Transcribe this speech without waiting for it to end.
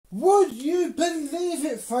Would you believe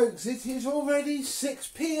it, folks? It is already 6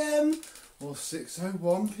 p.m. or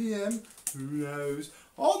 6:01 p.m. Who knows?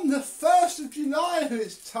 On the 1st of July,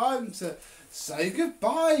 it's time to say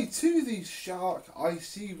goodbye to the Shark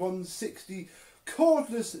IC160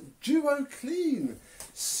 cordless duo clean.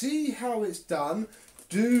 See how it's done.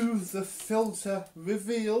 Do the filter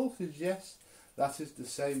reveal, because yes, that is the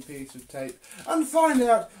same piece of tape, and find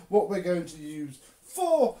out what we're going to use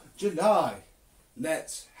for July.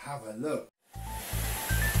 Let's have a look.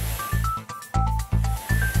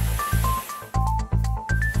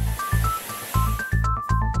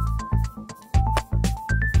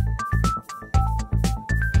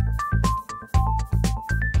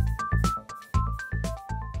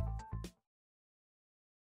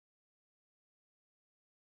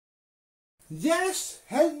 Yes,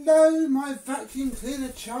 hello my vacuum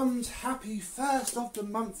cleaner chums, happy 1st of the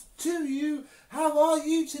month to you. How are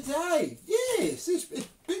you today? Yes, it's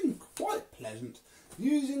been quite pleasant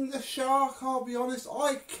using the Shark. I'll be honest,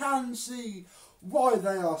 I can see why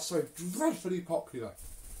they are so dreadfully popular.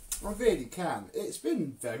 I really can. It's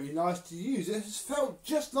been very nice to use. It has felt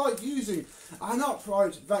just like using an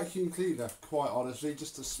upright vacuum cleaner, quite honestly.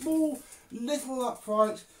 Just a small little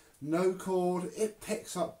upright, no cord. It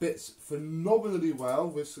picks up bits phenomenally well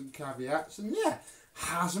with some caveats, and yeah,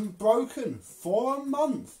 hasn't broken for a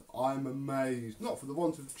month. I'm amazed. Not for the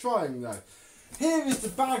want of trying though. Here is the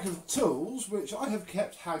bag of tools which I have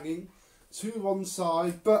kept hanging to one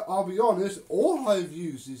side, but I'll be honest, all I've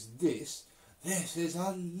used is this. This is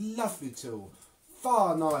a lovely tool,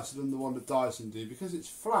 far nicer than the one that Dyson do because it's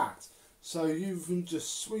flat, so you can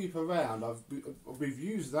just sweep around. We've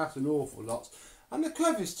used that an awful lot. And the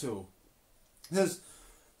crevice tool. The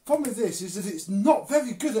problem with this is that it's not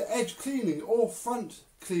very good at edge cleaning or front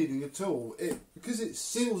cleaning at all. Because it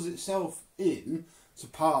seals itself in to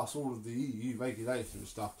pass all of the EU regulation and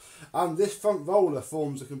stuff, and this front roller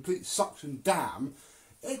forms a complete suction dam.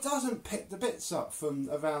 It doesn't pick the bits up from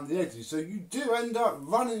around the edges, so you do end up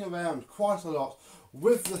running around quite a lot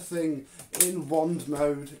with the thing in wand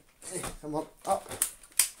mode. Come on, up.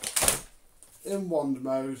 In wand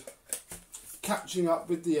mode, catching up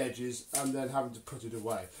with the edges and then having to put it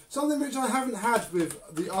away. Something which I haven't had with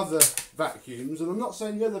the other vacuums, and I'm not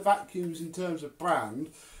saying the other vacuums in terms of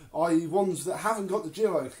brand, i.e. ones that haven't got the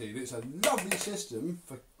duo clean. It's a lovely system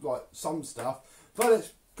for like some stuff, but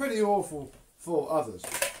it's pretty awful for others.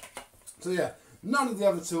 So yeah, none of the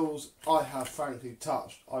other tools I have frankly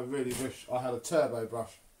touched. I really wish I had a turbo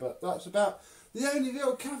brush, but that's about the only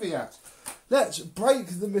real caveat. Let's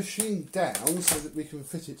break the machine down so that we can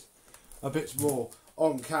fit it a bit more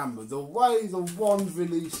on camera. The way the wand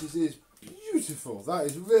releases is beautiful. That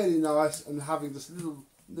is really nice, and having this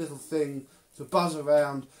little thing to buzz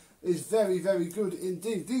around is very, very good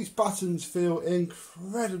indeed. These buttons feel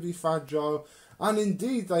incredibly fragile, and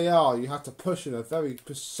indeed they are. You have to push in a very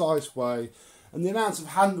precise way, and the amount of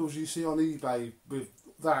handles you see on eBay with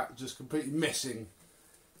that just completely missing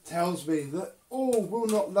tells me that all will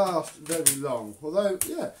not last very long. Although,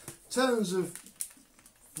 yeah, in terms of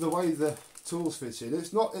the way the tools fit in,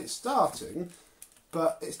 it's starting,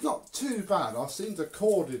 but it's not too bad. I've seen the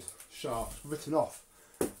corded shafts written off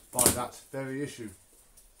by that very issue.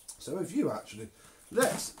 So have you actually.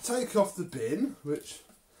 Let's take off the bin, which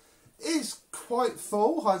is quite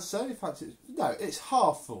full, I'd say. In fact, it's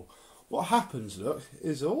half full. What happens, look,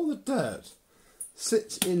 is all the dirt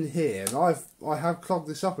sits in here, and I have clogged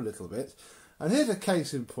this up a little bit. And here's a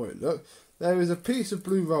case in point. Look, there is a piece of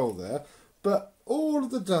blue roll there, but all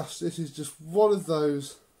of the dust, this is just one of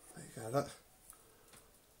those. There you go, look.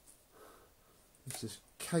 It's just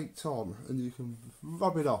caked on, and you can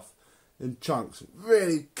rub it off in chunks. It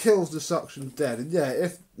really kills the suction dead. And yeah,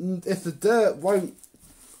 if the dirt won't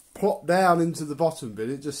plop down into the bottom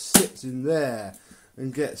bin, it just sits in there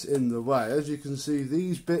and gets in the way. As you can see,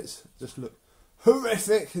 these bits just look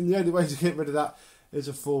horrific, and the only way to get rid of that is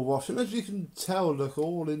a full wash. And as you can tell, look,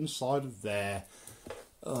 all inside of there,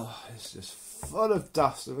 oh, it's just full of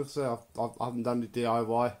dust. I say I haven't done the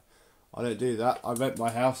DIY. I don't do that. I rent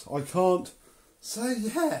my house. I can't. So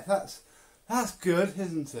yeah, that's good,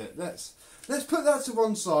 isn't it? Let's put that to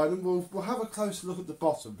one side, and we'll have a closer look at the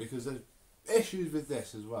bottom, because there's issues with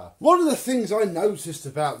this as well. One of the things I noticed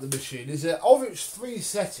about the machine is that of its 3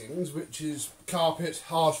 settings, which is carpet,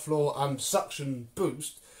 hard floor and suction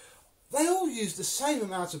boost, they all use the same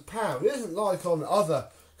amount of power. It isn't like on other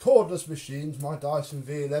cordless machines, my Dyson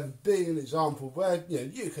V11 being an example, where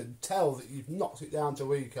you can tell that you've knocked it down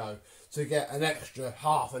to eco to get an extra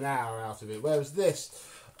half an hour out of it. Whereas this,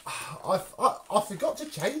 I forgot to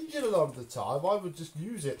change it a lot of the time. I would just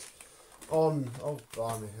use it on, oh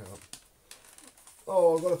blimey, hang on.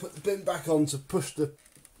 Oh, I've got to put the bin back on to push the...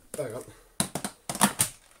 Hang on.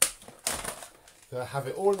 Gotta have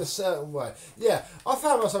it all in a certain way. Yeah, I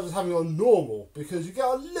found myself just having it on normal because you get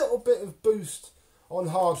a little bit of boost on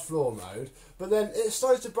hard floor mode, but then it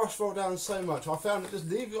slows the brush roll down so much. I found that just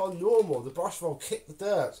leaving it on normal, the brush roll kicked the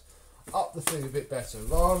dirt up the thing a bit better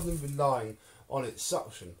rather than relying on its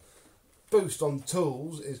suction. Boost on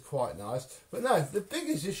tools is quite nice, but no, the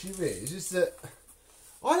biggest issue is that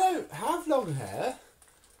I don't have long hair.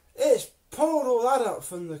 It's pulled all that up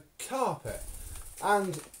from the carpet,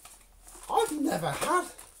 and I've never had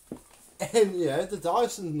any, you know, the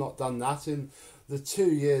Dyson's not done that in the 2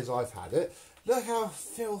 years I've had it. Look how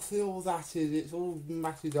filthy all that is. It's all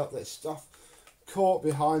matted up, there's stuff caught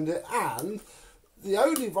behind it, and the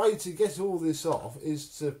only way to get all this off is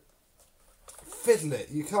to fiddle it.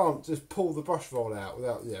 You can't just pull the brush roll out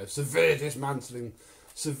without, you know, severely dismantling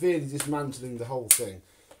the whole thing.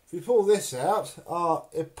 If you pull this out, our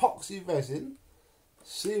epoxy resin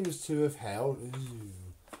seems to have held. Ooh,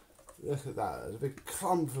 look at that, there's a big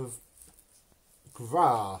clump of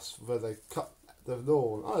grass where they cut the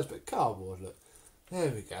lawn. Oh, there's a bit of cardboard, look. There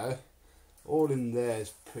we go. All in there is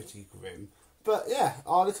pretty grim. But yeah,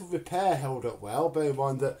 our little repair held up well. Bear in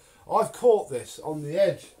mind that I've caught this on the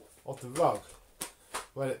edge of the rug.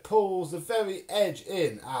 When it pulls the very edge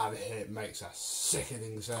in, and it makes a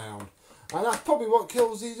sickening sound. And that's probably what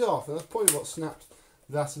kills these off, and that's probably what snapped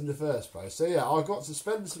that in the first place. So yeah, I got to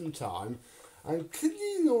spend some time and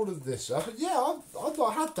clean all of this up. And yeah, I've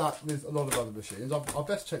not had that with a lot of other machines. I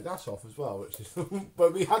best check that off as well, which is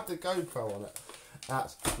when we had the GoPro on it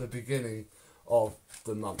at the beginning of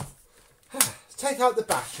the month. Take out the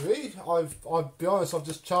battery. I'll be honest, I've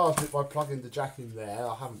just charged it by plugging the jack in there.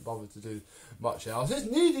 I haven't bothered to do much else. It's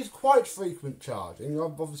needed quite frequent charging.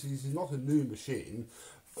 Obviously, this is not a new machine,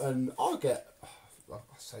 and I get, I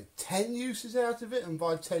say, 10 uses out of it. And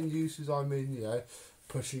by 10 uses, I mean, you know,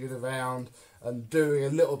 pushing it around and doing a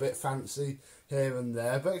little bit fancy here and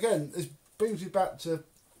there. But again, this brings me back to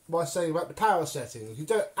my saying about the power settings. You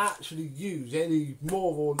don't actually use any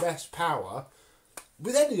more or less power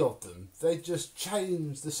with any of them. They just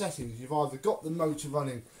change the settings. You've either got the motor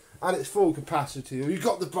running at its full capacity, or you've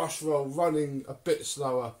got the brush roll running a bit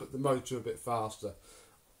slower but the motor a bit faster.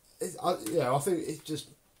 I think it's just,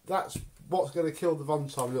 that's what's going to kill the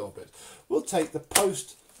runtime a little bit. We'll take the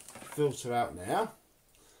post filter out now,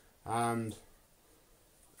 and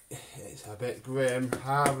it's a bit grim.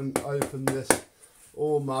 I haven't opened this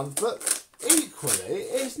all month, but equally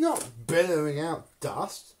it's not billowing out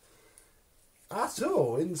dust at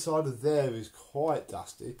all. Inside of there is quite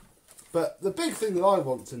dusty. But the big thing that I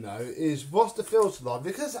want to know is what's the filter like,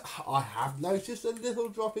 because I have noticed a little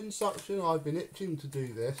drop in suction. I've been itching to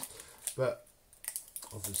do this, but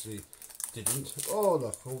obviously didn't. Oh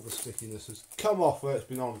look, all the stickiness has come off where it's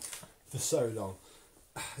been on for so long.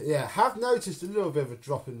 Yeah, have noticed a little bit of a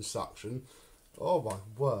drop in suction. Oh my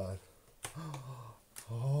word.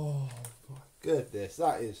 Oh my goodness,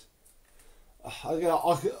 that is...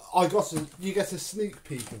 you get a sneak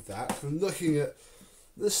peek of that from looking at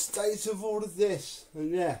the state of all of this.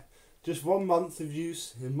 And yeah, just 1 month of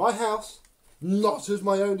use in my house, not as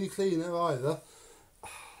my only cleaner either.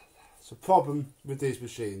 It's a problem with these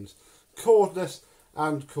machines. Cordless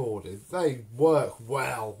and corded. They work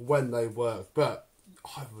well when they work, but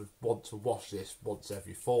I would want to wash this once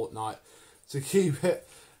every fortnight to keep it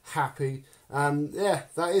happy. And yeah,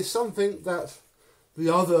 that is something that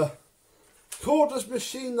the other cordless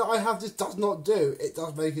machine that I have just does not do. It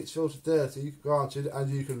does make its filter dirty, granted,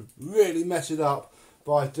 and you can really mess it up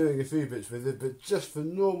by doing a few bits with it, but just for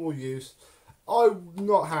normal use, I'm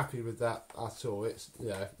not happy with that at all. It's, you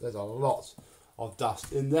know, there's a lot of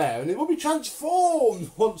dust in there, and it will be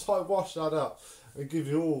transformed once I wash that up and give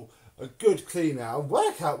you all a good clean out and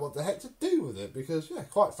work out what the heck to do with it, because yeah,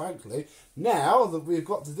 quite frankly, now that we've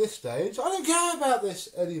got to this stage, I don't care about this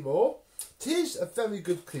anymore. It is a very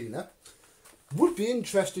good cleaner. Would be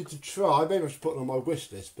interested to try, maybe I should put it on my wish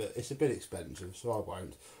list, but it's a bit expensive, so I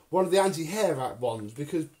won't. One of the anti-hair wrap ones,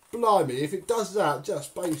 because blimey, if it does that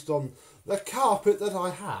just based on the carpet that I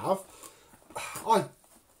have, I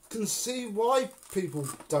can see why people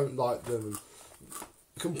don't like them and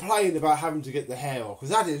complain about having to get the hair off,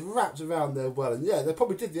 because that is wrapped around there well. And yeah, they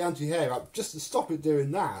probably did the anti-hair wrap just to stop it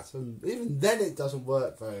doing that, and even then it doesn't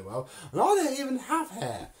work very well. And I don't even have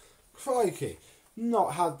hair. Crikey,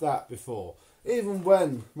 not had that before. Even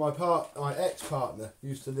when my ex-partner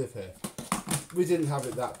used to live here, we didn't have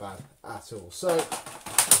it that bad at all. So,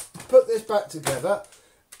 put this back together.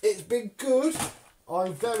 It's been good.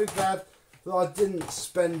 I'm very glad that I didn't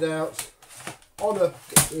spend out on a...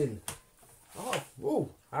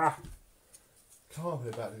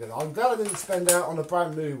 carpet back together. I'm glad I didn't spend out on a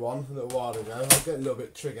brand new one a little while ago. I was getting a little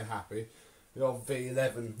bit trigger happy. The old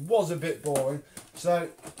V11 was a bit boring. So,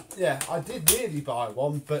 yeah, I did nearly buy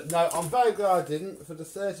one, but no, I'm very glad I didn't. For the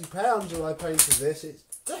 £30 that I paid for this, it's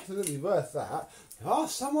definitely worth that. There are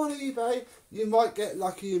some on eBay. You might get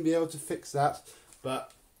lucky and be able to fix that.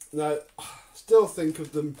 But, no, I still think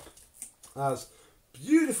of them as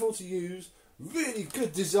beautiful to use, really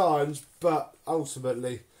good designs, but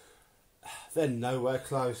ultimately they're nowhere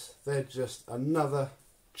close. They're just another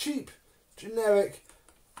cheap, generic,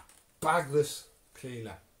 bagless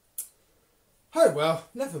cleaner. Oh well,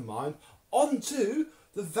 never mind. On to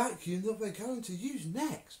the vacuum that we're going to use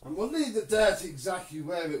next. And we'll leave the dirt exactly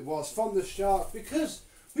where it was from the shark, because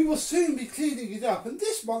we will soon be cleaning it up. And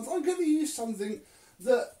this month I'm going to use something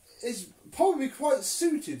that is probably quite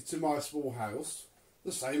suited to my small house.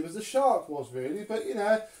 The same as the shark was, really, but you know,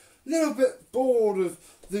 a little bit bored of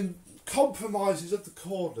the compromises of the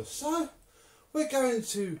cordless. So we're going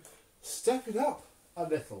to step it up a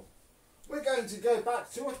little. We're going to go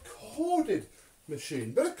back to a corded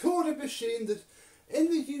machine, but a corded machine that in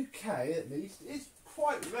the UK at least is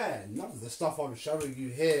quite rare. None of the stuff I'm showing you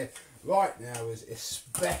here right now is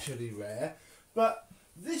especially rare, but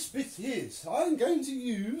this bit is. I'm going to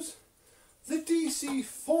use the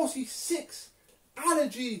DC46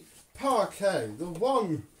 Allergy Parquet, the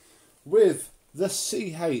one with the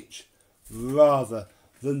CH rather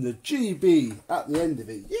than the GB at the end of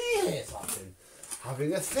it. Yes, I've been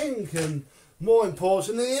having a think, and more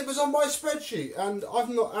importantly, it was on my spreadsheet, and I've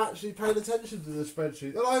not actually paid attention to the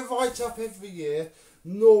spreadsheet that I write up every year.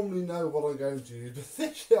 Normally know what I'm going to use, but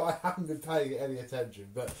this year I haven't been paying it any attention,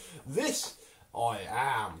 but this I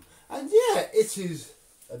am. And yeah, it is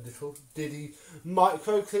a little diddy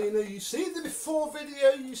micro cleaner. You've seen the before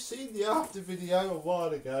video, you've seen the after video a while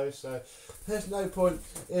ago, so there's no point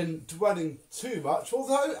in dwelling too much,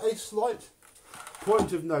 although a slight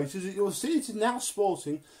point of note is that you'll see it is now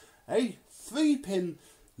sporting a 3-pin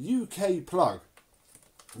UK plug.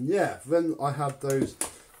 And yeah, when I had those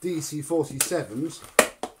DC47s,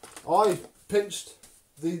 I pinched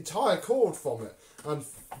the entire cord from it, and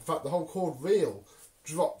in fact the whole cord reel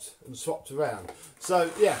dropped and swapped around. So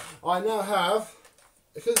yeah, I now have,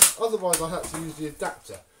 because otherwise I had to use the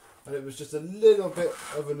adapter, and it was just a little bit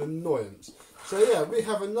of an annoyance. So yeah, we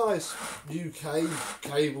have a nice UK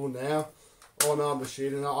cable now on our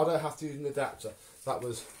machine, and I don't have to use an adapter. That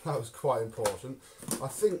was quite important. I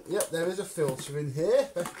think, yep, there is a filter in here.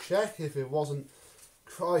 Let's check. If it wasn't,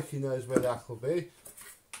 crikey knows where that'll be.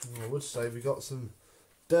 I would say we got some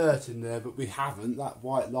dirt in there, but we haven't. That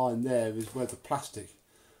white line there is where the plastic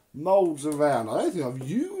moulds around. I don't think I've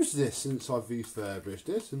used this since I've refurbished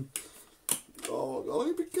it, and oh, I've got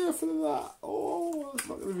to be careful of that. Oh, it's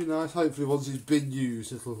not going to be nice. Hopefully once it's been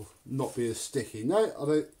used it'll not be as sticky. No, I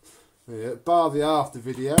don't. Yeah, bar the after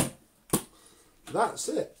video. That's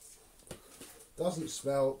it. Doesn't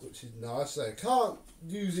smell, which is nice. So can't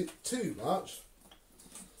use it too much.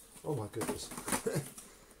 Oh my goodness.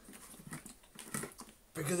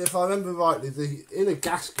 Because if I remember rightly, the inner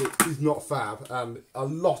gasket is not fab, and a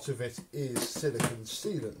lot of it is silicone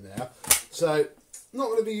sealant now. So not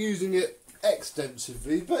going to be using it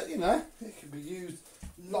extensively, but you know, it can be used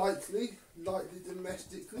lightly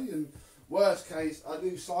domestically, and worst case, a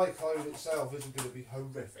new cyclone itself isn't going to be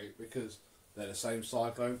horrific because they're the same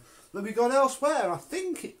cyclone that we got elsewhere. I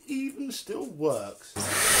think it even still works.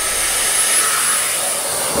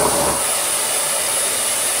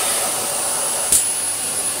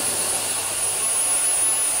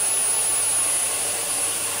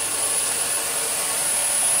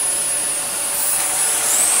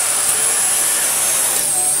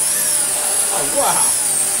 Oh, wow.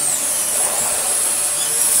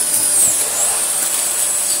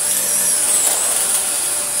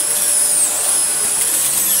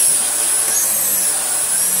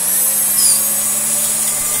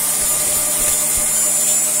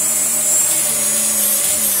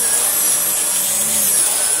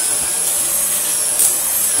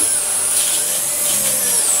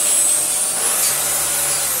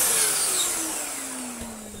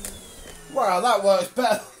 Wow, that works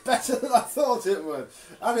better than I thought it would.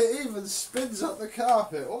 And it even spins up the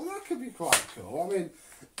carpet. Well, that could be quite cool. I mean,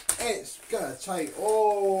 it's going to take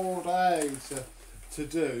all day to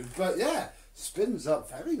do. But yeah, spins up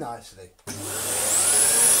very nicely.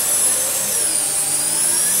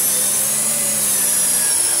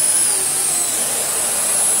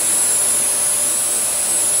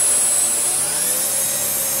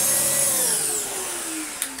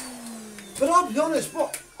 But I'll be honest,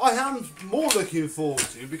 what I am more looking forward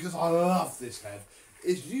to, because I love this head,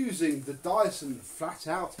 is using the Dyson flat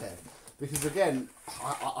out head. because again,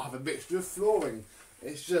 I have a mixture of flooring.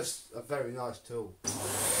 It's just a very nice tool.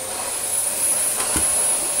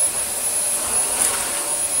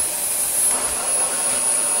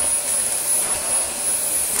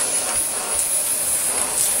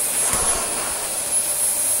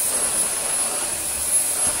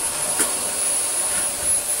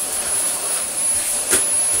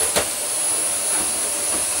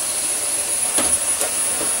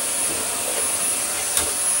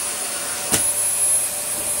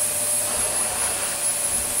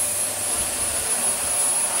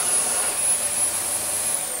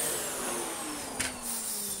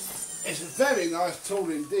 It's a very nice tool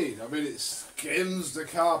indeed. I mean, it skims the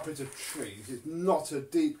carpet of trees. It's not a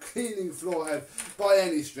deep cleaning floor head by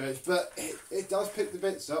any stretch, but it does pick the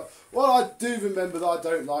bits up. What I do remember that I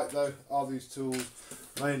don't like though are these tools,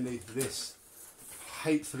 mainly this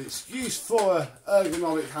hateful excuse for an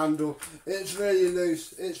ergonomic handle. It's really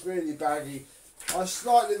loose, it's really baggy. I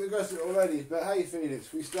slightly regret it already, but hey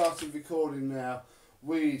Felix, we started recording now.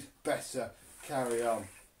 We'd better carry on.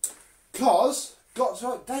 'Cause got to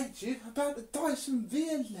update you about the Dyson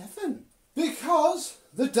V11, because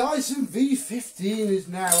the Dyson V15 is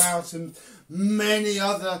now out, and many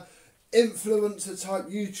other influencer type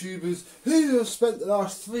YouTubers who have spent the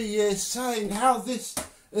last 3 years saying how this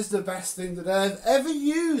is the best thing that they've ever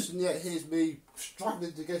used, and yet here's me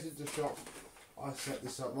struggling to get into shop. I set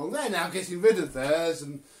this up wrong. They're now getting rid of theirs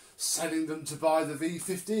and selling them to buy the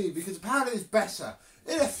V15 because apparently it's better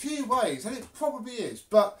in a few ways, and it probably is,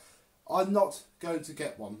 but I'm not going to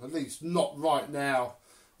get one, at least not right now,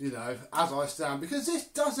 you know, as I stand, because this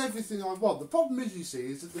does everything I want. The problem is, you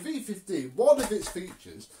see, is that the V15, one of its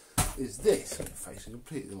features is this. I'm facing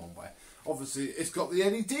completely the wrong way. Obviously, it's got the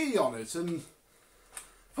LED on it, and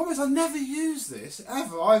the problem is I never use this,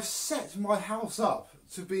 ever. I've set my house up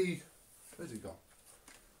to be... Where's it gone?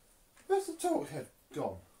 Where's the torque head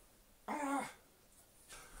gone? Ah!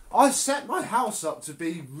 I set my house up to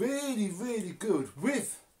be really, really good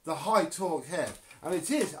with the high torque head, and it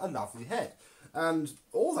is a lovely head, and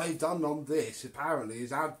all they've done on this apparently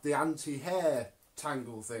is add the anti-hair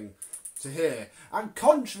tangle thing to here, and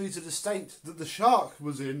contrary to the state that the Shark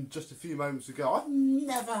was in just a few moments ago, I've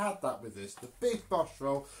never had that with this. The big brush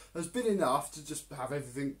roll has been enough to just have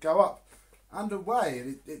everything go up and away,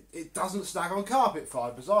 and it doesn't snag on carpet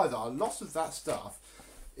fibres either. A lot of that stuff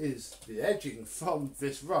is the edging from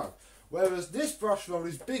this rug. Whereas this brush roll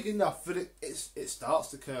is big enough that it starts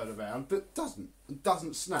to curl around, but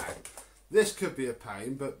doesn't snag. This could be a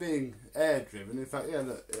pain, but being air driven, in fact, yeah,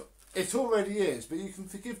 look, it already is, but you can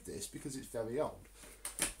forgive this because it's very old.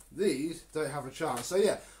 These don't have a chance. So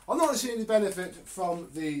yeah, I'm not seeing any benefit from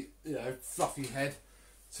the, you know, fluffy head,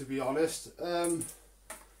 to be honest.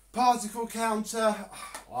 Particle counter,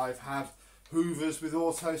 I've had Hoovers with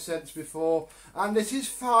auto sense before, and it is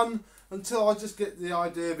fun until I just get the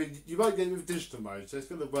idea. I mean, you won't get it with digital mode, so it's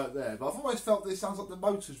going to work there. But I've always felt this sounds like the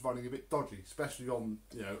motor's running a bit dodgy, especially on,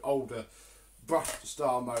 you know, older brushed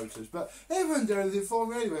style motors. But it won't do anything for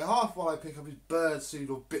me anyway. Half what I pick up is birdseed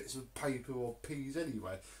or bits of paper or peas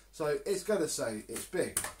anyway. So it's going to say it's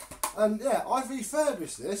big. And yeah, I've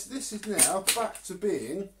refurbished this. This is now back to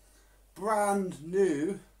being brand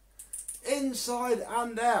new inside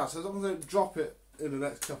and out. So as long as I don't drop it in the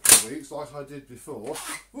next couple of weeks like I did before,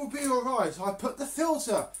 we'll be alright. I put the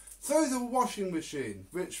filter through the washing machine,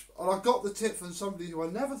 and I got the tip from somebody who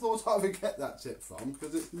I never thought I would get that tip from,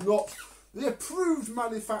 because it's not the approved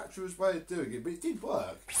manufacturer's way of doing it, but it did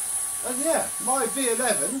work. And yeah, my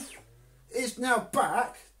V11 is now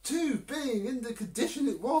back to being in the condition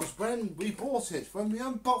it was when we bought it, when we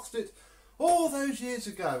unboxed it all those years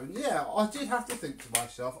ago. And yeah, I did have to think to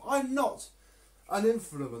myself, I'm not an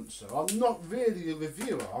influencer, I'm not really a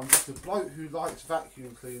reviewer, I'm just a bloke who likes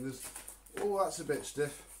vacuum cleaners. Oh, that's a bit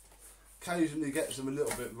stiff. Occasionally gets them a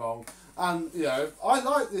little bit wrong. And, you know, I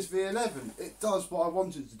like this V11. It does what I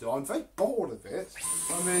want it to do. I'm very bored of it.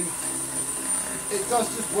 I mean, it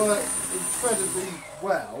does just work incredibly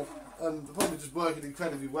well. And the problem with just working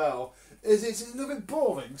incredibly well is it's a little bit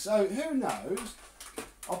boring. So, who knows?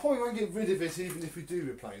 I probably won't get rid of it even if we do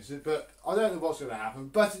replace it, but I don't know what's going to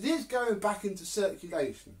happen. But it is going back into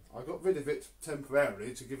circulation. I got rid of it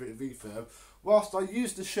temporarily to give it a refurb, whilst I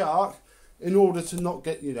used the Shark in order to not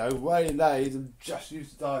get, you know, waylaid and just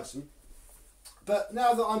use the Dyson. But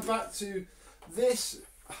now that I'm back to this,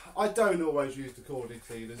 I don't always use the corded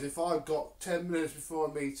cleaners. If I've got 10 minutes before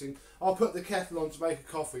a meeting, I'll put the kettle on to make a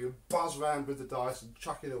coffee and buzz around with the Dyson,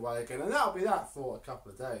 chuck it away again, and that'll be that for a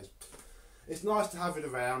couple of days. It's nice to have it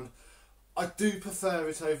around. I do prefer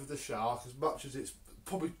it over the Shark, as much as it's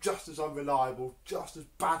probably just as unreliable, just as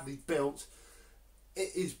badly built.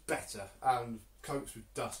 it is better and copes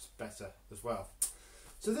with dust better as well.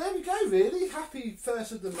 So there we go, really. Happy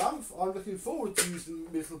first of the month. I'm looking forward to using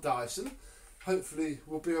the little Dyson. Hopefully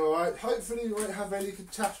we'll be alright. Hopefully we won't have any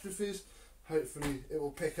catastrophes. Hopefully it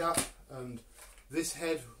will pick up and this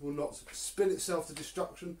head will not spin itself to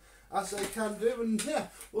destruction as they can do. And yeah,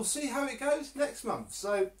 we'll see how it goes next month.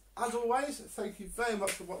 So as always, thank you very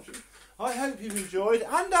much for watching. I hope you've enjoyed,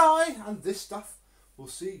 and this stuff. We'll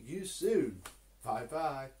see you soon. Bye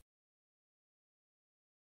bye.